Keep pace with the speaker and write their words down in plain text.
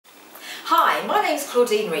Hi, my name's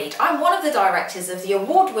Claudine Reid. I'm one of the directors of the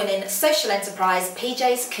award-winning social enterprise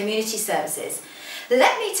PJ's Community Services.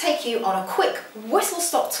 Let me take you on a quick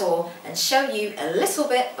whistle-stop tour and show you a little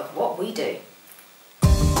bit of what we do.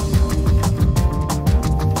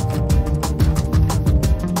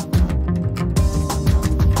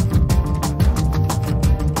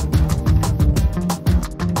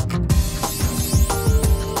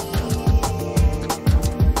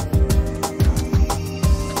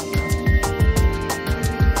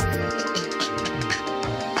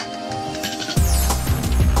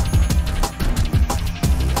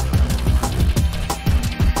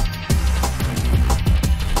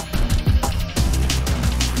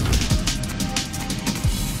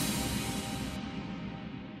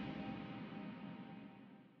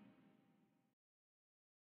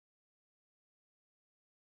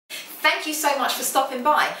 Thank you so much for stopping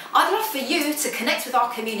by. I'd love for you to connect with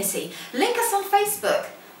our community. Link us on Facebook,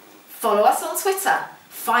 follow us on Twitter,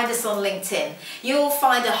 find us on LinkedIn. You'll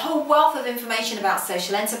find a whole wealth of information about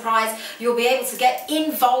social enterprise. You'll be able to get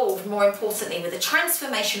involved, more importantly, with the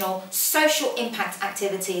transformational social impact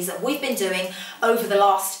activities that we've been doing over the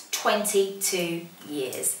last 22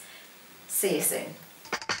 years. See you soon.